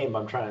remember the name.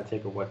 I'm trying to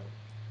think of what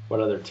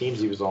other teams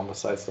he was on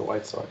besides the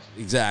White Sox.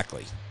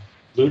 Exactly.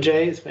 Blue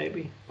Jays,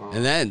 maybe. Oh.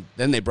 And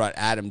then they brought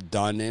Adam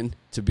Dunn in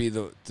to be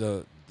the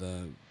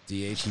DH.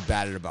 He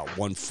batted about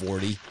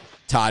 140.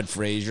 Todd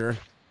Frazier,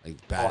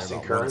 like, batted Austin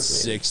about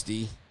Kearns,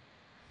 160.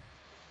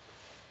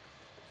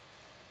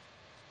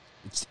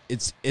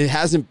 It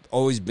hasn't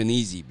always been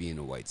easy being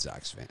a White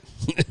Sox fan.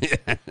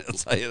 I'll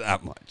tell you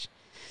that much.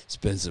 It's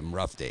been some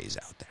rough days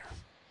out there.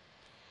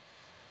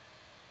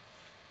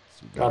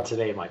 God,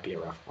 today might be a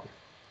rough one.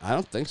 I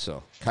don't think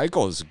so.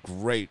 Keuchel is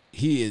great.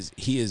 He is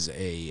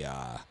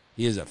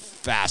a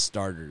fast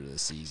starter to the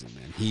season,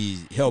 man.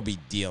 He'll be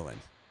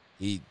dealing.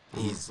 He's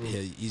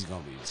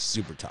going to be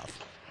super tough.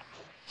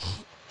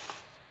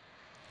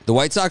 The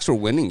White Sox were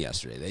winning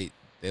yesterday.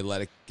 They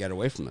let it get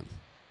away from them.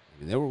 I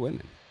mean, they were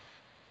winning.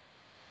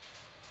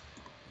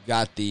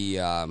 Got the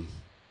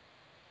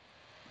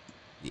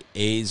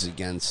A's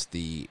against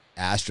the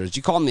Astros.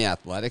 You call them the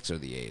Athletics or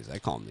the A's? I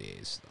call them the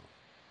A's, though.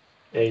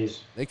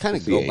 A's. They kind of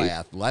It's the go by A's.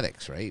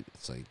 athletics, right?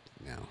 It's like,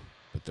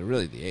 but they're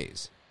really the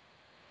A's.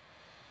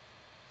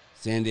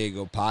 San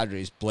Diego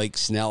Padres, Blake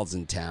Snell's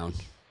in town.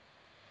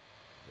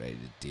 Ready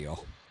to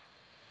deal.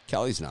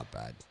 Kelly's not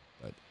bad,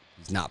 but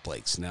He's not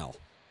Blake Snell.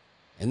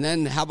 And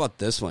then how about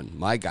this one?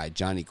 My guy,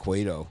 Johnny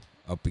Cueto,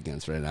 up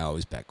against, right? I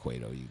always bet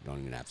Cueto. You don't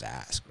even have to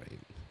ask, right?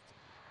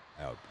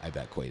 I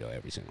bet Cueto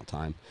every single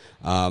time.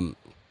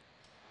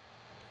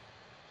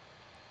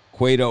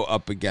 Cueto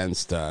up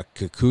against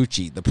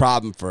Kikuchi. The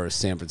problem for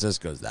San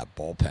Francisco is that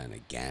bullpen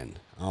again.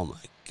 Oh,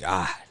 my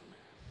God.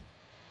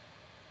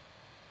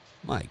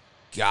 My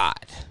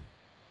God.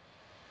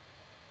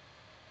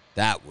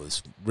 That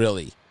was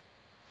really,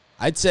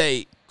 I'd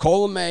say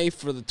Colomé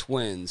for the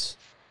Twins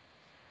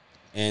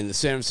and the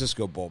San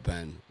Francisco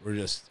bullpen were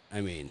just,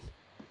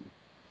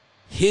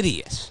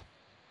 hideous.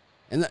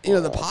 And,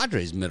 the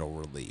Padres middle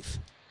relief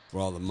for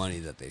all the money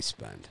that they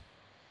spend.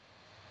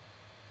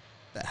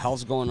 What the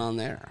hell's going on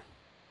there?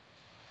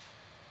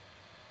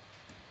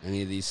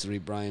 Any of these three,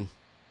 Brian?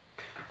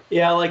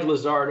 Yeah, I like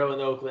Luzardo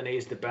and the Oakland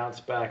A's to bounce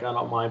back. I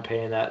don't mind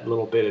paying that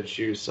little bit of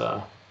juice.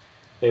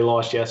 They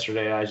lost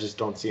yesterday. I just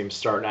don't see them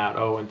starting out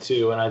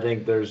 0-2. And I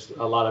think there's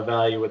a lot of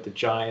value with the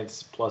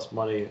Giants plus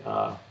money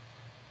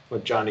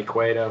with Johnny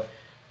Cueto.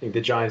 I think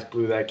the Giants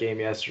blew that game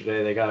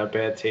yesterday. They got a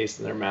bad taste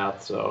in their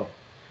mouth. So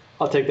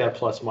I'll take that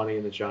plus money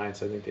in the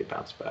Giants. I think they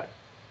bounce back.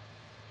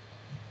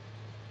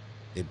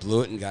 They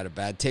blew it and got a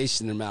bad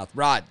taste in their mouth.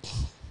 Rod.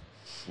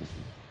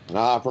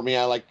 For me,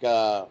 I like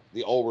the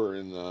over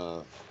in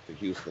the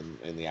Houston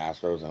and the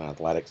Astros and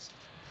Athletics.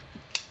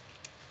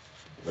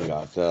 We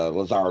got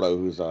Luzardo,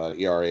 whose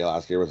ERA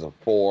last year was a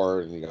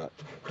 4, and you got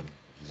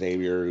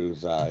Xavier,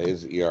 whose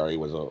his ERA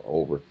was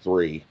over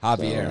 3.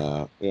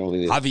 Javier. So,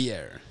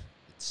 Javier.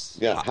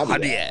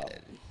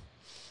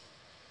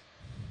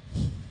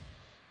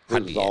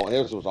 Javier.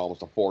 His was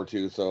almost a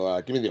 4-2,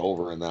 so give me the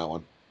over in that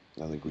one.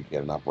 I think we can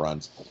get enough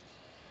runs.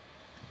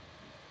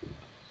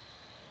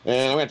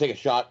 And I'm going to take a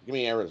shot. Give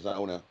me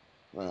Arizona.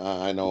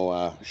 I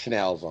know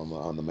Schnell's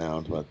on the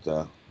mound, but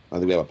I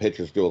think we have a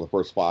pitcher's duel the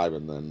first 5,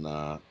 and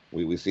then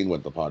we've seen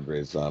what the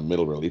Padres'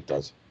 middle relief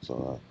does.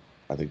 So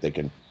I think they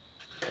can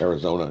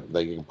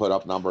put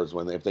up numbers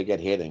if they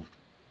get hitting.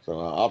 So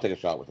I'll take a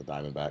shot with the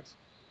Diamondbacks.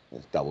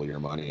 It's double your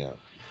money,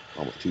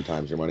 almost 2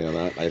 times your money on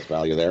that. Nice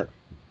value there.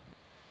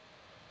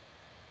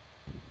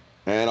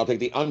 And I'll take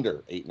the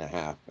under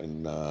 8.5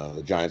 in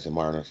the Giants and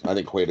Mariners. I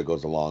think Cueto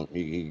goes along.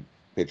 He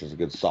pitches a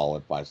good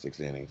solid 5-6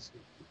 innings.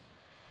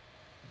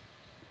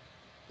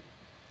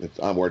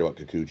 I'm worried about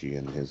Kikuchi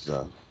and his.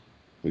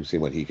 We've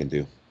seen what he can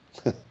do,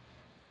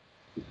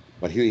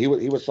 but he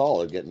was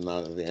solid getting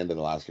at the end of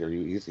the last year.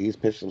 He's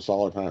pitched some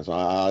solid times. So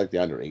I like the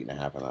under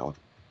 8.5 on that one.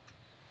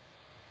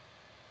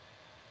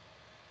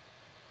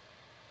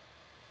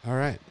 All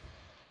right,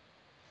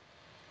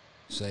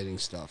 exciting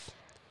stuff.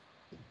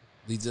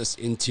 Leads us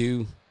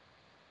into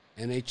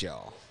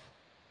NHL.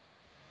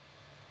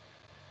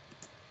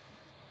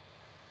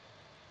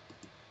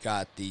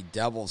 Got the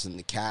Devils and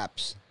the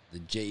Caps, the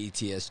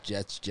Jets,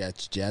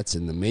 Jets,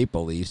 and the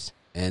Maple Leafs,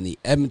 and the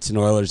Edmonton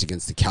Oilers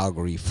against the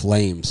Calgary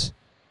Flames.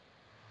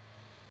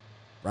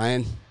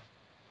 Brian,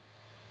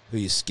 who are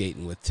you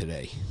skating with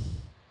today?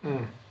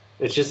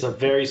 It's just a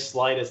very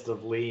slightest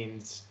of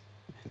leans,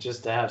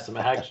 just to have some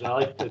action.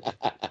 I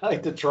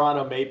like the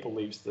Toronto Maple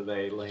Leafs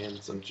today,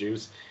 laying some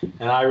juice,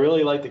 and I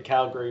really like the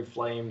Calgary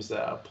Flames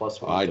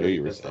plus 130 I knew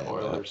you were against the saying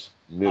Oilers.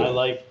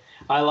 that.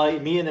 I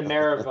like me and the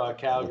mayor of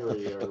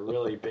Calgary are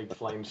really big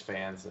Flames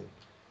fans, and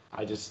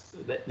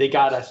they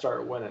got to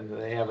start winning.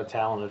 They have a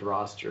talented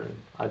roster, and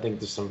I think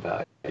there's some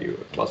value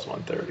at plus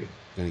 130.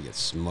 Gonna get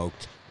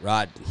smoked,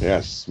 Rod. Yeah,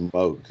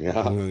 smoked. Yeah,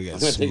 I'm gonna get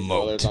take the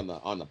smoked. Oilers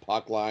on the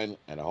puck line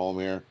at home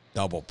here.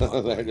 Double puck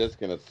They're line. just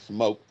gonna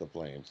smoke the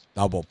Flames.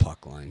 Double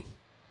puck line.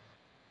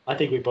 I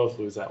think we both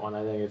lose that one.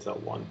 I think it's a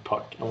one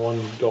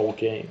goal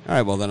game. All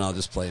right, well then I'll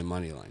just play a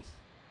money line.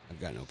 I've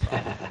got no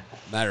problem.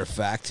 Matter of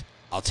fact,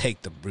 I'll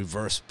take the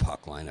reverse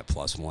puck line at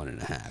plus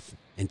 1.5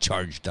 and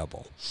charge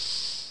double.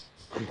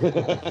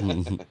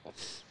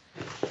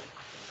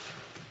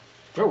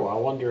 Oh, I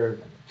wonder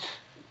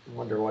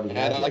what he And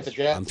had. I like the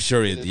Jets. I'm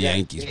sure the Jets.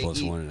 Yankees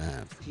plus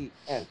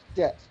 1.5.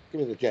 Jets.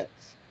 Give me the Jets.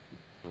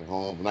 At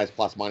home, nice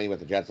plus money with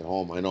the Jets at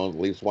home. I know the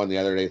Leafs won the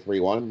other day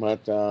 3-1,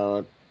 but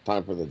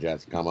time for the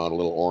Jets to come out a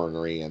little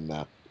ornery and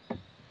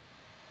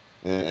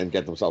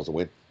get themselves a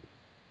win.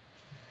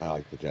 I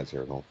like the Jets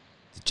here at home.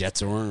 The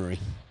Jets are ornery.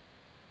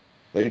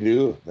 They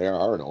do. They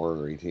are an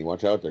ornery team.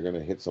 Watch out. They're going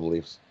to hit some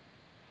Leafs.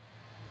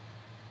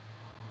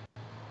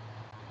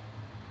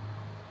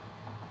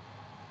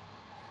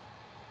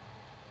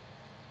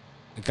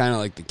 I kind of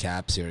like the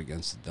Caps here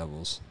against the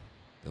Devils.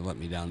 They let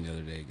me down the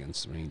other day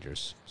against the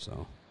Rangers,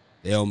 so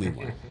they owe me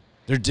one.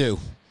 They're due.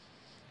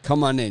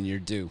 Come on in. You're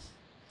due.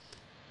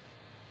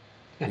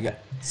 We got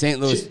St.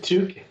 Louis.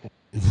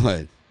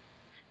 What?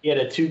 He had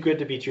a too good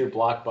to be true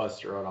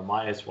blockbuster on a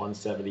minus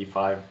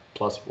 175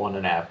 plus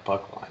 1.5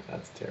 puck line.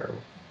 That's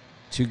terrible.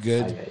 Too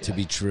good to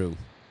be true.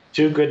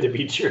 Too good to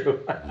be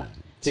true.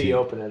 Till you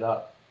open it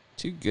up.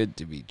 Too good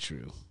to be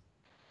true.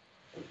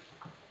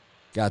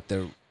 Got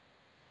the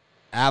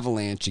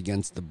Avalanche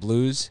against the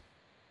Blues,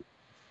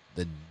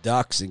 the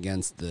Ducks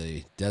against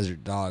the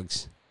Desert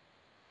Dogs,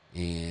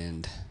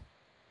 and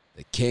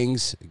the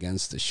Kings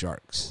against the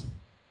Sharks.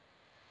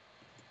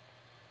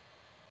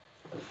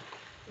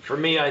 For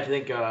me, I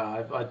think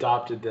I've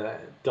adopted the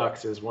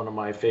Ducks as one of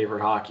my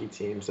favorite hockey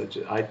teams.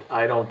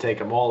 I don't take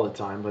them all the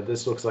time, but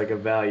this looks like a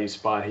value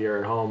spot here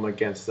at home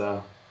against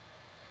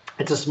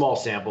it's a small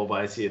sample,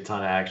 but I see a ton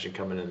of action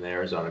coming in the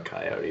Arizona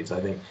Coyotes.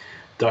 I think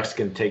Ducks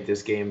can take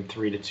this game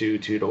 3-2,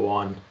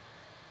 2-1.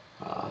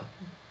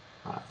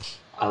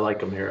 I like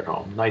them here at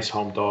home. Nice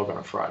home dog on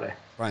a Friday.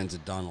 Brian's a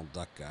Donald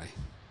Duck guy.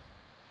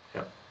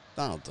 Yep.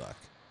 Donald Duck.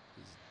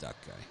 He's a duck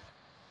guy.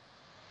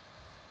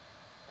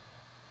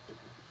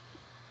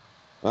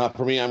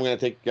 For me, I'm going to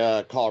take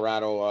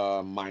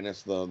Colorado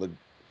minus the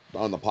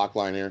on the puck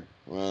line here.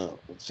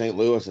 St.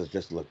 Louis has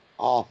just looked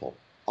awful.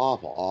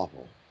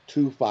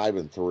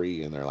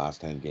 2-5-3 in their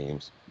last 10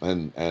 games,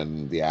 and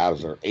the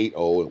Avs are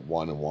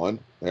 8-0-1-1.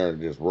 They're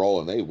just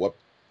rolling. They whooped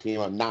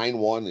team on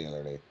 9-1 the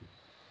other day.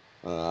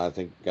 I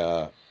think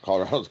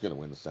Colorado's going to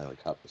win the Stanley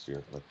Cup this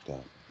year, but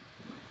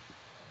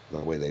the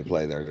way they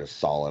play, they're just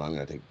solid. I'm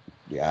going to take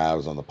the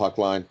Avs on the puck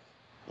line.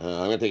 I'm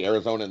going to take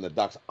Arizona and the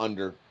Ducks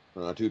under.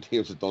 Two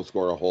teams that don't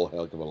score a whole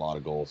heck of a lot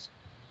of goals.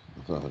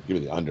 Give me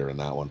the under in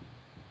that one.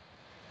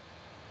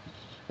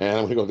 And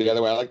I'm going to go the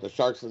other way. I like the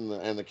Sharks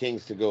and the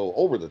Kings to go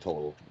over the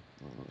total,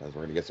 as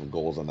we're going to get some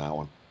goals on that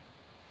one.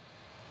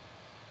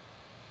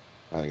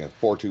 I think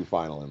a 4-2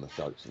 final in the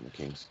Sharks and the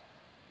Kings.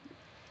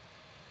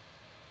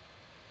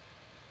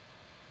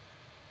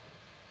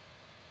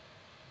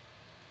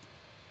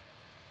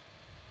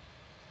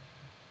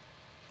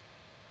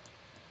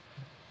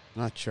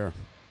 Not sure.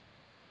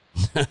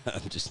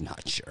 I'm just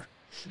not sure.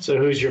 So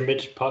who's your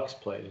Mitch Pucks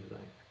play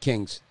tonight?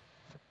 Kings.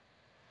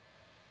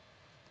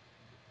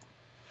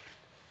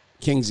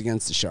 Kings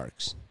against the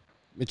Sharks.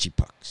 Mitchie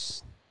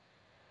Pucks.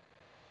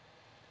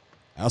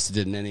 I also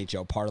did an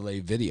NHL parlay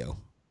video.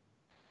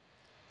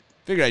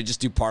 Figured I'd just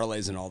do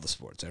parlays in all the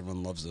sports.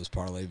 Everyone loves those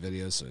parlay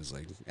videos, so it's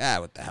like,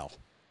 what the hell?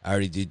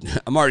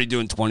 I'm already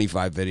doing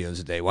 25 videos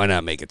a day. Why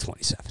not make it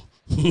 27?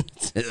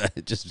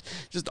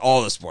 just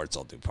all the sports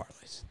I'll do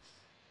parlays.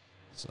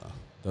 So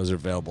those are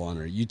available on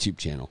our YouTube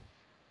channel.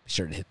 Be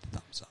sure to hit the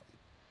thumbs up.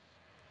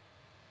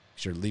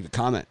 Be sure to leave a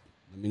comment.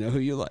 Let me know who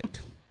you like.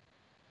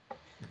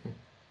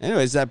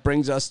 Anyways, that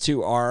brings us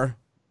to our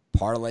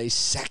parlay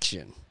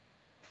section.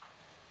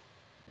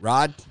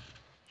 Rod,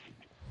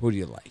 who do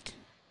you like?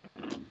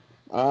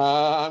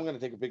 I'm going to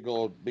take a big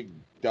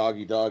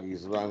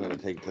doggies is what I'm going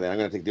to take today. I'm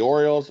going to take the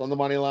Orioles on the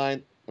money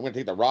line. I'm going to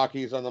take the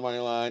Rockies on the money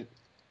line.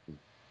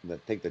 I'm going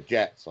to take the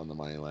Jets on the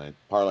money line.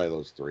 Parlay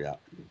those three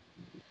up.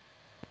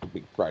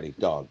 Big Friday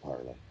dog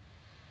parlay.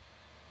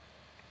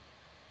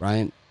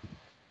 Brian?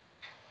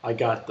 I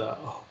got the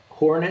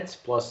Hornets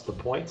plus the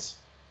points,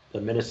 the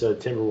Minnesota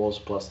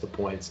Timberwolves plus the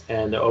points,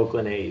 and the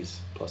Oakland A's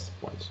plus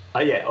the points.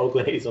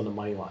 Oakland A's on the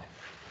money line.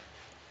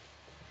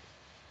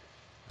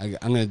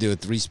 I'm going to do a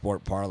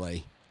 3-sport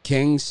parlay.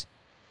 Kings,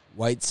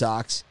 White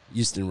Sox,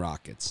 Houston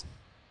Rockets.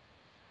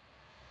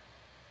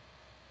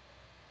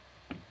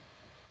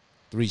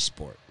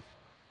 3-sport.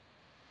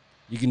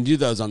 You can do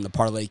those on the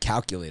parlay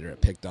calculator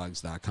at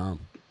pickdogs.com.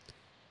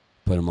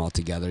 Put them all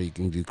together. You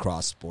can do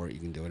cross-sport. You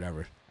can do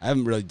whatever. I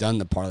haven't really done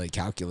the parlay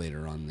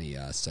calculator on the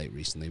site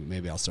recently.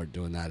 Maybe I'll start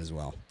doing that as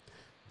well.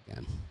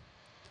 Again,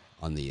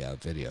 on the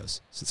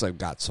videos, since I've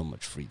got so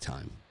much free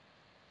time.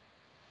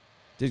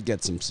 Did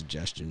get some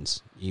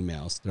suggestions,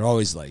 emails. They're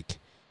always like,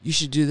 you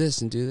should do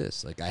this and do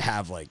this. Like, I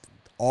have, like,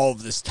 all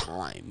of this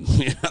time.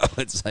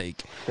 It's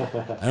like,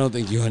 I don't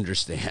think you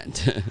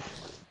understand.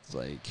 It's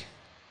like,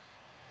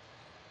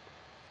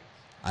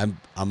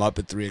 I'm up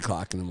at 3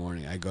 o'clock in the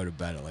morning. I go to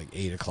bed at like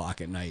 8 o'clock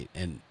at night,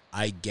 and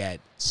I get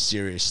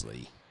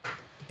seriously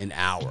an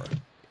hour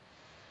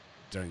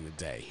during the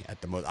day at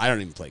the most. I don't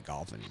even play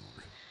golf anymore.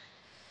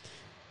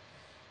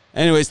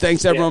 Anyways,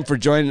 thanks everyone for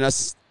joining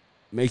us.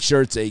 Make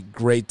sure it's a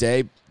great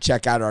day.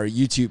 Check out our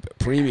YouTube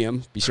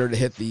Premium. Be sure to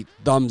hit the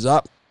thumbs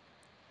up.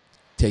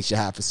 Takes you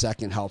half a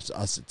second, helps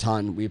us a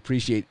ton. We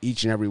appreciate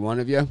each and every one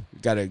of you.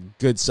 We've got a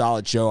good,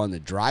 solid show on the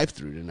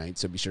drive-thru tonight,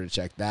 so be sure to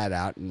check that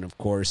out. And, of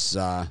course,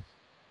 I'm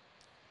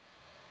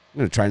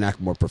going to try and act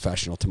more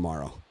professional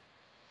tomorrow.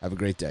 Have a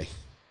great day.